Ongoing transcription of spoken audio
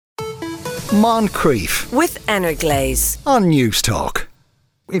Moncrief with Energize on News Talk.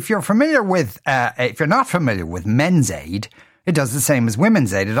 If you're not familiar with Men's Aid, it does the same as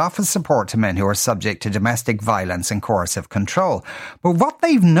Women's Aid. It offers support to men who are subject to domestic violence and coercive control. But what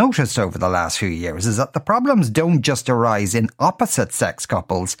they've noticed over the last few years is that the problems don't just arise in opposite sex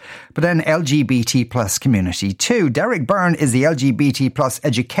couples, but in LGBT plus community too. Derek Byrne is the LGBT plus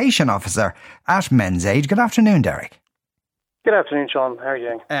Education Officer at Men's Aid. Good afternoon, Derek. Good afternoon, Sean. How are you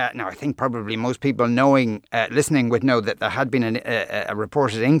doing? Now, I think probably most people listening would know that there had been a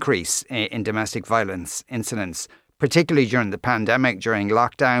reported increase in domestic violence incidents, particularly during the pandemic, during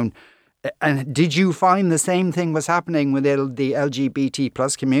lockdown. And did you find the same thing was happening with the LGBT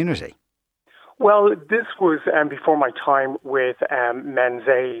plus community? Well, this was before my time with Men's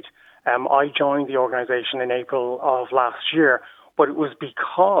Aid. I joined the organisation in April of last year, but it was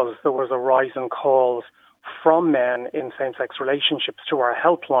because there was a rise in calls from men in same-sex relationships to our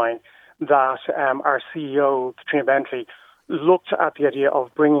helpline that our CEO, Katrina Bentley, looked at the idea of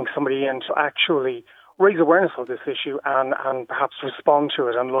bringing somebody in to actually raise awareness of this issue and perhaps respond to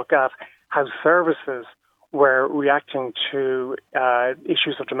it and look at how services were reacting to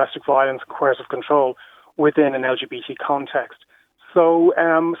issues of domestic violence and coercive control within an LGBT context. So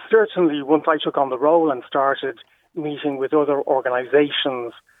certainly once I took on the role and started meeting with other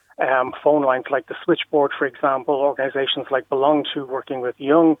organisations, phone lines like the Switchboard, for example, organisations like Belong To, working with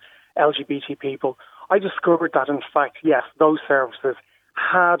young LGBT people, I discovered that, in fact, yes, those services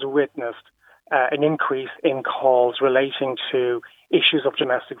had witnessed an increase in calls relating to issues of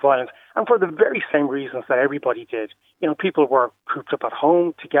domestic violence, and for the very same reasons that everybody did. You know, people were cooped up at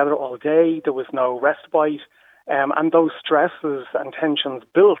home together all day, there was no respite, and those stresses and tensions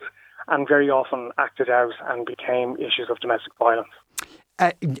built and very often acted out and became issues of domestic violence.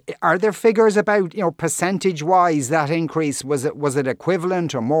 Are there figures about, percentage-wise that increase? Was it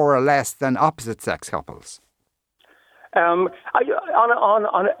equivalent or more or less than opposite-sex couples? In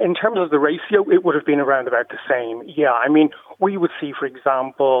terms of the ratio, it would have been around about the same. Yeah, I mean, we would see, for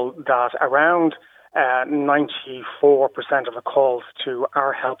example, that around 94% of the calls to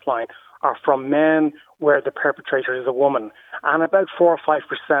our helpline are from men where the perpetrator is a woman, and about 4 or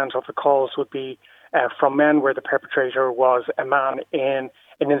 5% of the calls would be from men where the perpetrator was a man in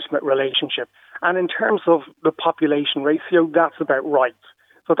an intimate relationship. And in terms of the population ratio, that's about right.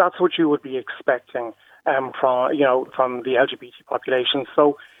 So that's what you would be expecting from the LGBT population.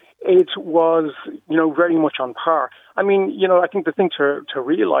 So it was, very much on par. I mean, I think the thing to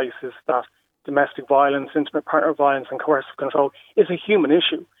realise is that domestic violence, intimate partner violence and coercive control is a human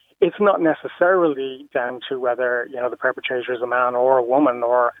issue. It's not necessarily down to whether, the perpetrator is a man or a woman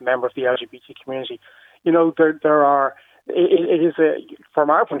or a member of the LGBT community. It is from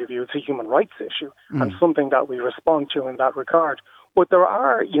our point of view, it's a human rights issue and something that we respond to in that regard. But there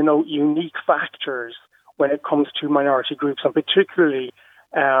are, unique factors when it comes to minority groups, and particularly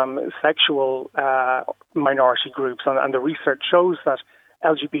sexual minority groups. And the research shows that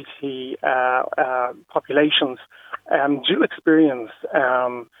LGBT populations do experience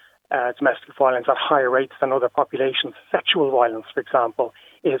domestic violence at higher rates than other populations. Sexual violence, for example,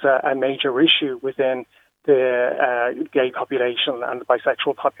 is a major issue within the gay population and the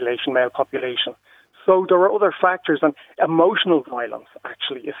bisexual population, male population. So there are other factors, and emotional violence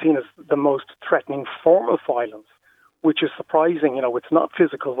actually is seen as the most threatening form of violence, which is surprising. It's not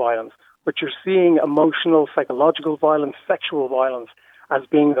physical violence, but you're seeing emotional, psychological violence, sexual violence as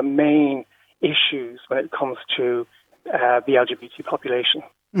being the main issues when it comes to the LGBT population.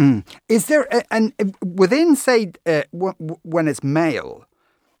 Is there, and within, say, when it's male,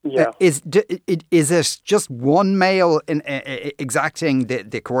 is it just one male exacting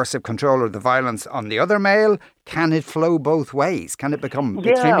the coercive control or the violence on the other male? Can it flow both ways? Can it become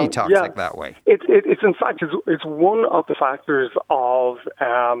extremely toxic that way? It's in fact it's one of the factors of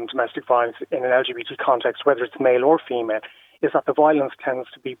domestic violence in an LGBT context, whether it's male or female, is that the violence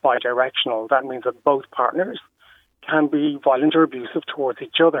tends to be bidirectional. That means that both partners can be violent or abusive towards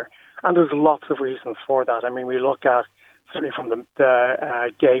each other. And there's lots of reasons for that. I mean, we look at, certainly from the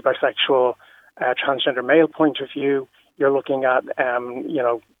gay, bisexual, transgender male point of view, you're looking at,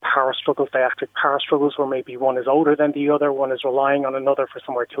 power struggles, dialectic power struggles, where maybe one is older than the other, one is relying on another for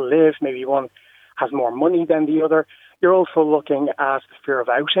somewhere to live, maybe one has more money than the other. You're also looking at the fear of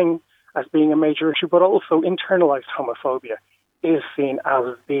outing as being a major issue, but also internalized homophobia is seen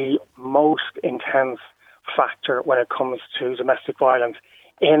as the most intense factor when it comes to domestic violence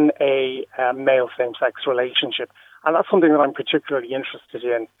in a male same-sex relationship. And that's something that I'm particularly interested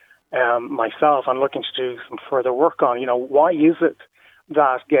in myself and looking to do some further work on. Why is it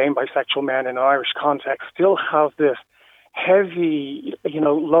that gay and bisexual men in an Irish context still have this heavy,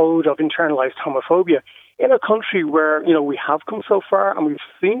 load of internalized homophobia in a country where, we have come so far and we've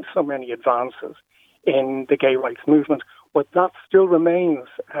seen so many advances in the gay rights movement, but that still remains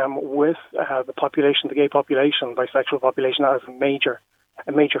with the population, the gay population, bisexual population, as a major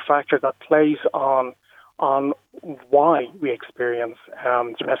factor that plays on why we experience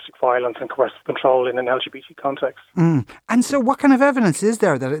domestic violence and coercive control in an LGBT context. And so what kind of evidence is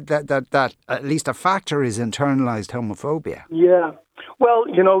there that at least a factor is internalized homophobia? Yeah. Well,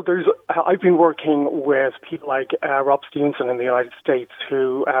 I've been working with people like Rob Stevenson in the United States,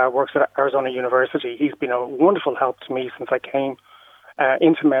 who works at Arizona University. He's been a wonderful help to me since I came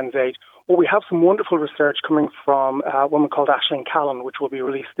into Men's Aid. Well, we have some wonderful research coming from a woman called Aisling Callan, which will be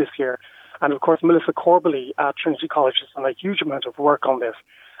released this year. And of course, Melissa Corbally at Trinity College has done a huge amount of work on this.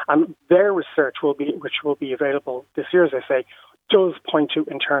 And their research which will be available this year, as I say, does point to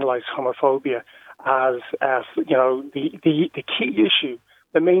internalized homophobia as the key issue,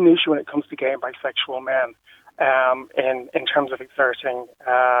 the main issue when it comes to gay and bisexual men in terms of exerting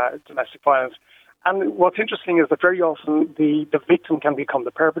domestic violence. And what's interesting is that very often the victim can become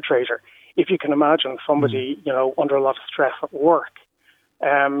the perpetrator. If you can imagine somebody, under a lot of stress at work,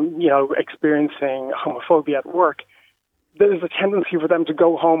 experiencing homophobia at work, there's a tendency for them to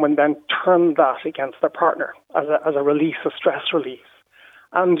go home and then turn that against their partner as a release, a stress release.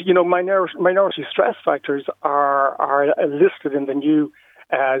 And, minority stress factors are listed in the new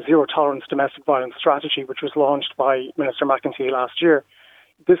Zero Tolerance Domestic Violence Strategy, which was launched by Minister McEntee last year.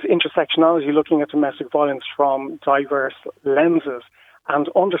 This intersectionality, looking at domestic violence from diverse lenses and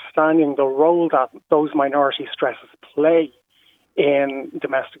understanding the role that those minority stresses play in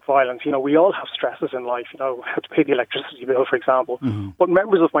domestic violence. We all have stresses in life, have to pay the electricity bill, for example. Mm-hmm. But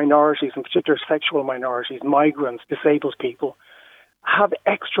members of minorities, in particular sexual minorities, migrants, disabled people, have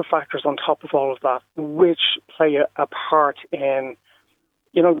extra factors on top of all of that, which play a part in,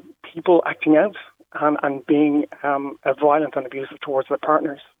 people acting out and being violent and abusive towards their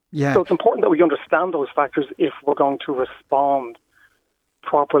partners. Yeah. So it's important that we understand those factors if we're going to respond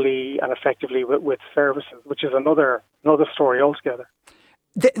properly and effectively with services, which is another story altogether.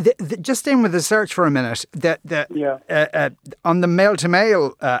 Just in with the search for a minute, on the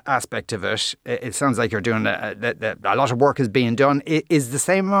male-to-male aspect of it, it sounds like you're doing a lot of work is being done. Is the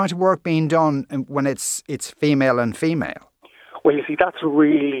same amount of work being done when it's female and female? Well, you see, that's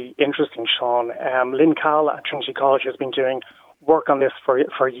really interesting, Sean. Lynn Call at Trinity College has been doing work on this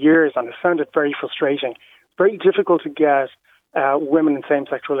for years, and it sounded very frustrating. Very difficult to get women in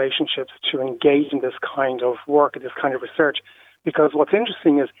same-sex relationships to engage in this kind of work, this kind of research, because what's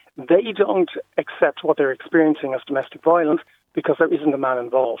interesting is they don't accept what they're experiencing as domestic violence because there isn't a man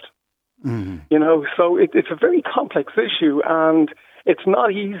involved. Mm-hmm. So it's a very complex issue, and it's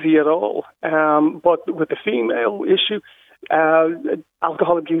not easy at all. But with the female issue,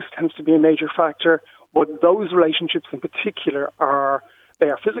 alcohol abuse tends to be a major factor, but those relationships in particular are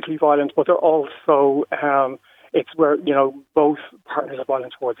physically violent, but they're also it's where, both partners are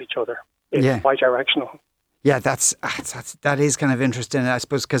violent towards each other. It's bidirectional. Yeah, that is kind of interesting, I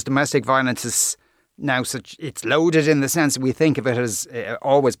suppose, because domestic violence is now it's loaded in the sense that we think of it as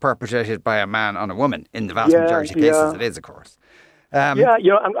always perpetrated by a man on a woman. In the vast majority of cases, it is, of course. And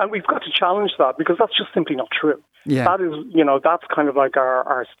we've got to challenge that because that's just simply not true. Yeah. That is, that's kind of like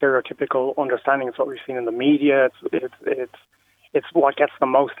our stereotypical understanding. It's what we've seen in the media. It's what gets the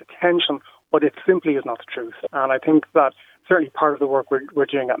most attention, but it simply is not the truth. And I think that certainly part of the work we're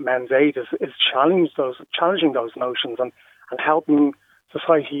doing at Men's Aid is challenging those notions and helping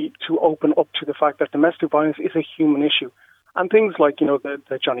society to open up to the fact that domestic violence is a human issue. And things like,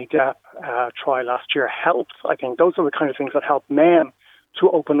 the Johnny Depp trial last year helped. I think those are the kind of things that help men to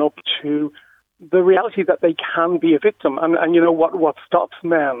open up to the reality that they can be a victim. And what stops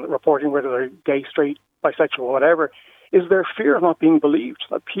men reporting, whether they're gay, straight, bisexual, whatever, is their fear of not being believed,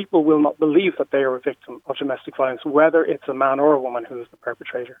 that people will not believe that they are a victim of domestic violence, whether it's a man or a woman who is the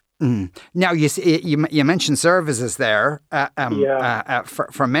perpetrator. Now, you mentioned services there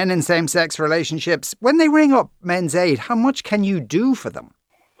for men in same-sex relationships. When they ring up Men's Aid, how much can you do for them?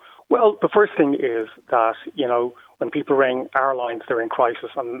 Well, the first thing is that, when people ring our lines, they're in crisis,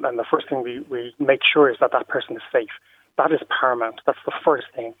 and the first thing we make sure is that person is safe. That is paramount. That's the first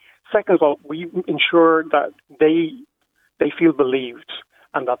thing. Second of all, we ensure that they feel believed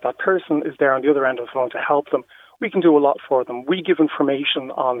and that person is there on the other end of the phone to help them. We can do a lot for them. We give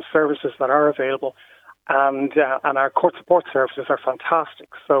information on services that are available, and our court support services are fantastic.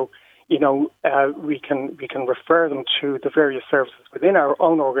 So, we can refer them to the various services within our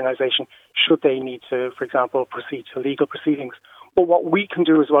own organisation should they need to, for example, proceed to legal proceedings. But what we can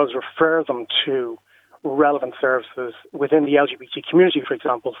do as well is refer them to relevant services within the LGBT community, for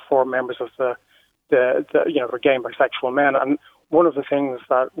example, for members of the for gay and bisexual men. And one of the things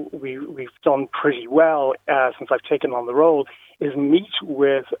that we've done pretty well since I've taken on the role is meet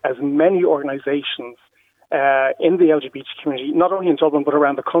with as many organisations in the LGBT community, not only in Dublin but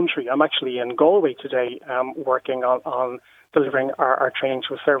around the country. I'm actually in Galway today working on delivering our training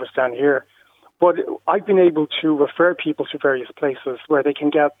to a service down here. But I've been able to refer people to various places where they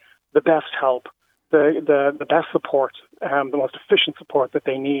can get the best help, the best support, the most efficient support that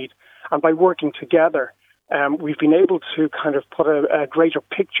they need. And by working together, we've been able to kind of put a greater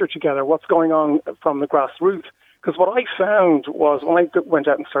picture together, what's going on from the grassroots. Because what I found was when I went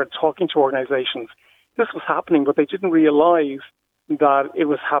out and started talking to organisations, this was happening, but they didn't realise that it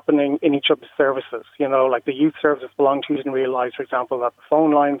was happening in each of the services. Like the youth services belonged to didn't realise, for example, that the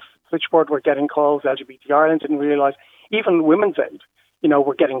phone lines, switchboard were getting calls. LGBT Ireland didn't realise. Even Women's Aid,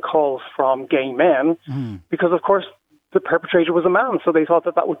 were getting calls from gay men because, of course, the perpetrator was a man. So they thought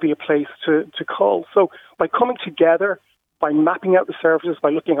that would be a place to call. So by coming together, by mapping out the services,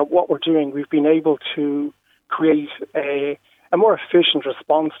 by looking at what we're doing, we've been able to create a more efficient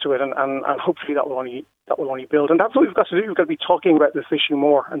response to it, and hopefully that will only build. And that's what we've got to do. We've got to be talking about this issue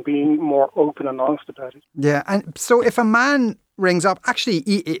more and being more open and honest about it. Yeah, and so if a man rings up,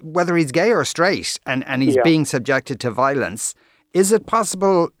 actually, whether he's gay or straight, and he's being subjected to violence, is it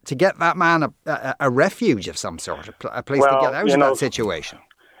possible to get that man a refuge of some sort, a place to get out of that situation?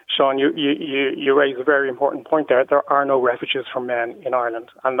 Sean, you raise a very important point there. There are no refuges for men in Ireland,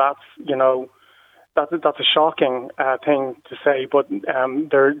 and that's a shocking thing to say, but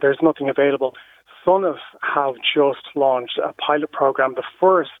there's nothing available. SUNIF have just launched a pilot program, the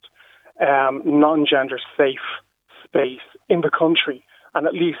first non-gender safe space in the country, and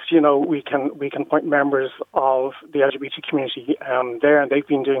at least we can point members of the LGBT community there, and they've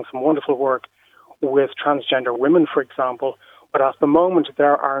been doing some wonderful work with transgender women, for example. But at the moment,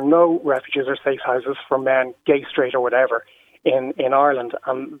 there are no refuges or safe houses for men, gay, straight, or whatever, in Ireland,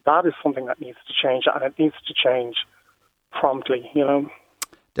 and that is something that needs to change, and it needs to change promptly,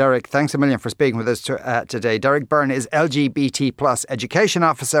 Derek, thanks a million for speaking with us today. Derek Byrne is LGBT Plus Education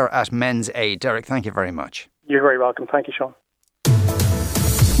Officer at Men's Aid. Derek, thank you very much. You're very welcome. Thank you, Sean.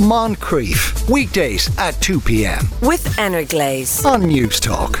 Moncrief, weekdays at 2 p.m. with Energize on News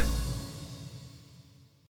Talk.